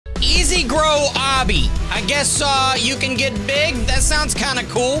Baby grow obby. I guess you can get big. That sounds kind of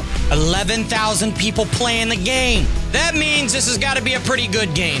cool. 11,000 people playing the game. That means this has got to be a pretty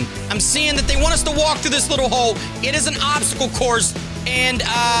good game. I'm seeing that they want us to walk through this little hole. It is an obstacle course. And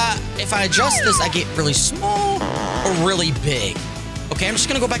if I adjust this, I get really small or really big. Okay, I'm just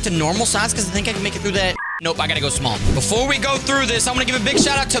gonna go back to normal size because I think I can make it through that. Nope, I gotta go small. Before we go through this, I wanna give a big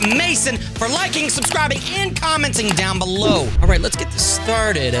shout out to Mason for liking, subscribing, and commenting down below. All right, let's get this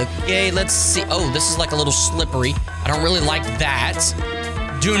started, okay? Let's see. Oh, this is like a little slippery. I don't really like that.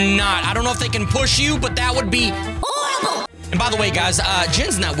 Do not. I don't know if they can push you, but that would be horrible. And by the way, guys,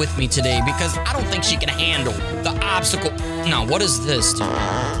 Jen's not with me today because I don't think she can handle the obstacle. No, what is this, dude?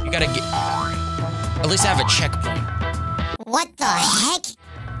 You gotta get... At least I have a checkpoint. What the heck?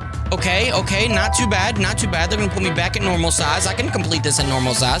 Okay, okay, not too bad, not too bad. They're gonna put me back at normal size. I can complete this in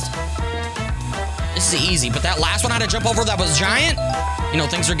normal size. This is easy, but that last one I had to jump over that was giant. You know,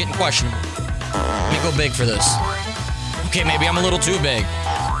 things are getting questionable. Let me go big for this. Okay, maybe I'm a little too big.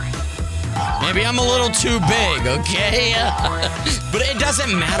 Maybe I'm a little too big, okay? But it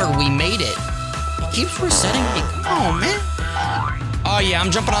doesn't matter, we made it. It keeps resetting me, come on, man. Oh yeah,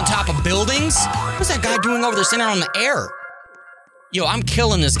 I'm jumping on top of buildings. What's that guy doing over there standing on the air? Yo, I'm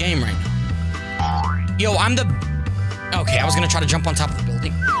killing this game right now. Yo, I'm the... Okay, I was gonna try to jump on top of the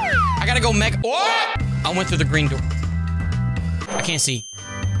building. I gotta go mega... Oh! I went through the green door. I can't see.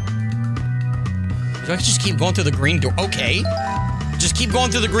 Do I just keep going through the green door? Okay. Just keep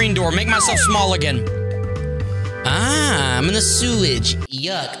going through the green door. Make myself small again. Ah, I'm in the sewage.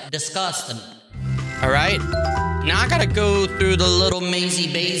 Yuck. Disgusting. All right. Now I gotta go through the little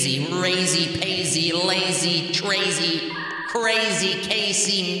mazy-bazy, razy-pazy, lazy, trazy, crazy,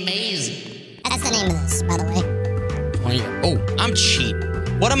 Casey, mazy. That's the name of this, by the way. Oh, I'm cheating.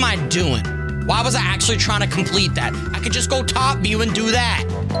 What am I doing? Why was I actually trying to complete that? I could just go top view and do that.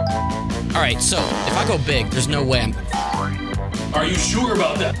 All right, so if I go big, there's no way I'm gonna fall. Are you sure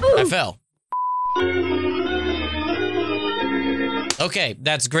about that? I fell. Okay,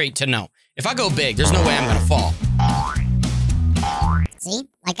 that's great to know. If I go big, there's no way I'm gonna fall. See?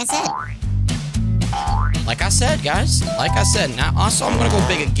 Like I said. Like I said, guys. Like I said. Now, also, I'm gonna go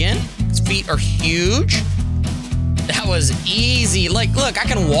big again. His feet are huge. That was easy. Like, look, I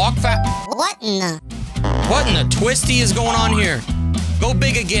can walk fast. What in the... What in the twisty is going on here? Go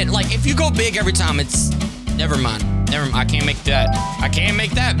big again. Like, if you go big every time, it's... Never mind. Never mind. I can't make that. I can't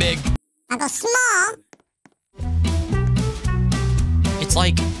make that big. I go small. It's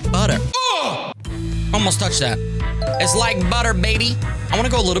like butter. Oh! Almost touched that. It's like butter, baby. I want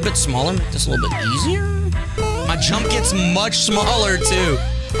to go a little bit smaller, make this a little bit easier. My jump gets much smaller, too.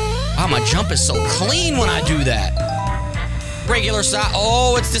 Wow, my jump is so clean when I do that. Regular size.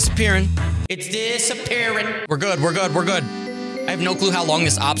 Oh, it's disappearing. It's disappearing. We're good, we're good, we're good. I have no clue how long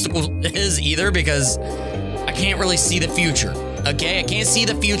this obstacle is either because I can't really see the future. Okay, I can't see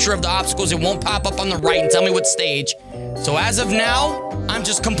the future of the obstacles. It won't pop up on the right and tell me what stage. So as of now, I'm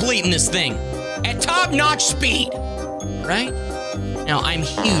just completing this thing at top-notch speed, right? Now, I'm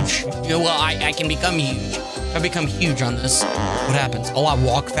huge. Well, I can become huge. If I become huge on this, what happens? Oh, I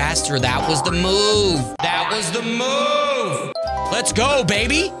walk faster. That was the move. That was the move. Let's go,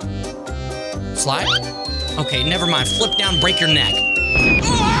 baby. Slide. Okay, never mind. Flip down, break your neck.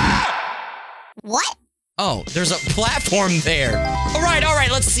 What? Oh, there's a platform there. All right,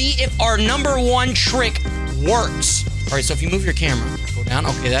 let's see if our #1 trick works. All right, so if you move your camera, go down.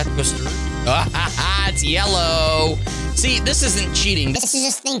 Okay, that goes through. It's yellow. See, this isn't cheating. This is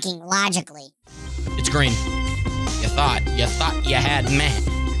just thinking logically. It's green. You thought you had me.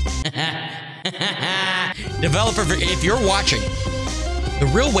 Developer, if you're watching, the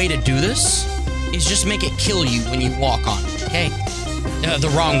real way to do this is just make it kill you when you walk on it, okay? The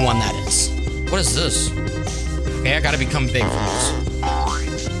wrong one, that is. What is this? Okay, I gotta become big for this.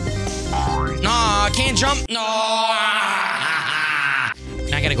 No, I can't jump. No.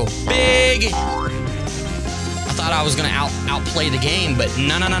 Now I gotta go big. I thought I was gonna outplay the game, but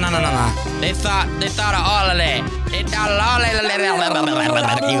no. They thought of all of that. They thought of all of that.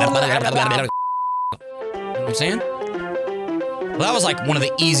 You know what I'm saying? Well, that was like one of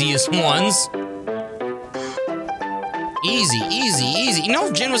the easiest ones. Easy. You know,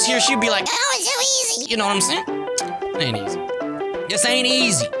 if Jen was here, she'd be like, oh, it's so easy. You know what I'm saying? It ain't easy. This ain't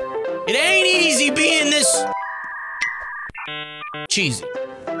easy. It ain't easy being this cheesy.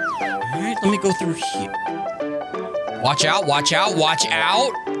 All right, let me go through here. Watch out.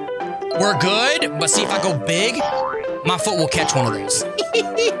 We're good, but see if I go big, my foot will catch one of those.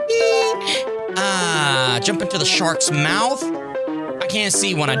 Jump into the shark's mouth. I can't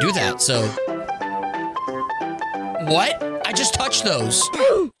see when I do that, so. What? I just touched those.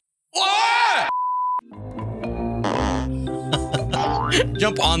 Ah!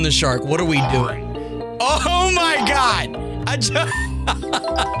 Jump on the shark. What are we doing? Oh my God!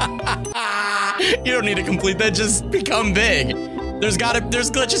 You don't need to complete that. Just become big. There's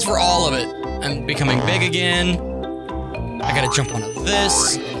glitches for all of it. I'm becoming big again. I gotta jump onto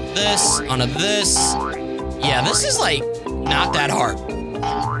this, onto this. Yeah, this is like not that hard,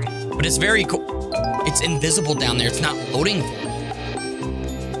 but it's very cool. It's invisible down there. It's not loading for me.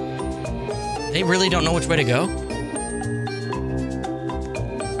 They really don't know which way to go.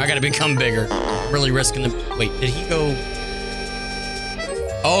 I gotta become bigger. Really risking the. Wait, did he go?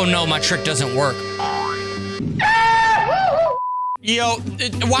 Oh no, my trick doesn't work. Yo,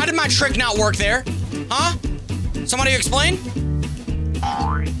 why did my trick not work there? Huh? Somebody explain?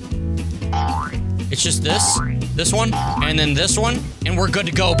 It's just this one, and then this one, and we're good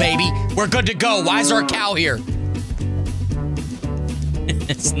to go, baby. We're good to go. Why is there a cow here?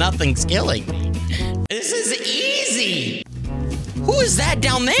 It's nothing's killing me. This is easy. Who is that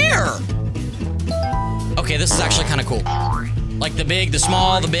down there? Okay, this is actually kind of cool. Like the big, the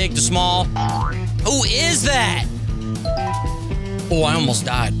small, the big, the small. Who is that? Oh, I almost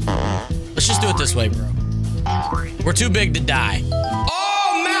died. Let's just do it this way, bro. We're too big to die.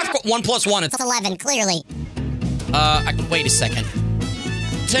 Oh, math. 1 plus 1. It's 11, clearly. Wait a second.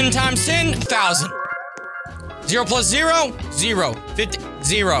 10 times 10, 1,000. 0 plus 0, 0. 50,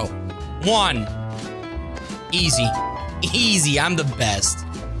 0. 1. Easy. Easy, I'm the best.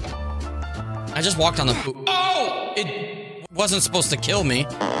 I just walked on the poop. Oh! It wasn't supposed to kill me.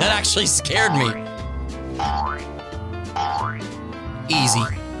 That actually scared me. Easy.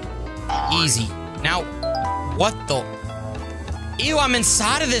 Easy. Now, what the? Ew, I'm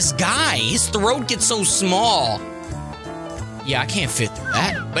inside of this guy. His throat gets so small. Yeah, I can't fit through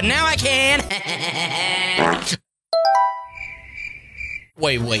that. But now I can.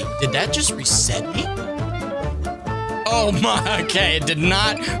 Wait. Did that just reset me? Oh my, okay, it did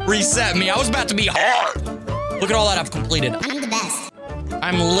not reset me. I was about to be hard. Look at all that I've completed. I'm the best.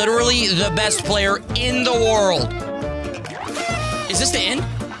 I'm literally the best player in the world. Is this the end?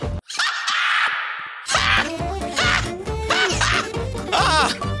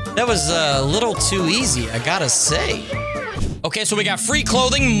 That was a little too easy, I gotta say. Okay, so we got free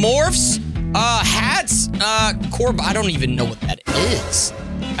clothing, morphs, hats, I don't even know what that is.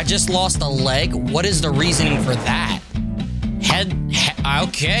 I just lost a leg. What is the reasoning for that?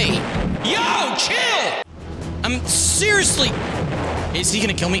 Okay. Yo, chill! I'm seriously... Is he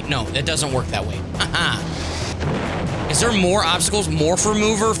gonna kill me? No, that doesn't work that way. Is there more obstacles? Morph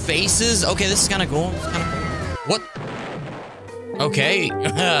remover, faces? Okay, this is kind of cool. What? Okay.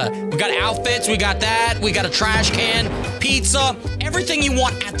 We got outfits, we got that, we got a trash can, pizza, everything you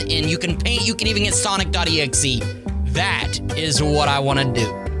want at the end. You can paint, you can even get Sonic.EXE. That is what I want to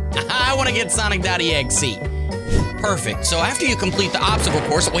do. I want to get Sonic.EXE. Perfect. So after you complete the obstacle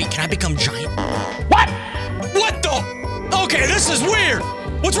course, wait, can I become giant? What? What the? Okay, this is weird.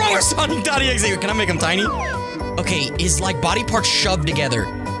 What's wrong with Sonic.EXE? Can I make him tiny? Okay, is like body parts shoved together.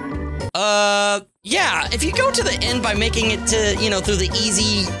 Yeah, if you go to the end by making it to, you know, through the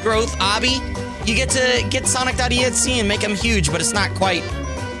easy growth obby, you get to get Sonic.EXE and make him huge, but it's not quite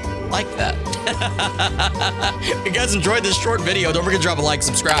like that. If you guys enjoyed this short video, don't forget to drop a like,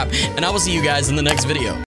 subscribe, and I will see you guys in the next video.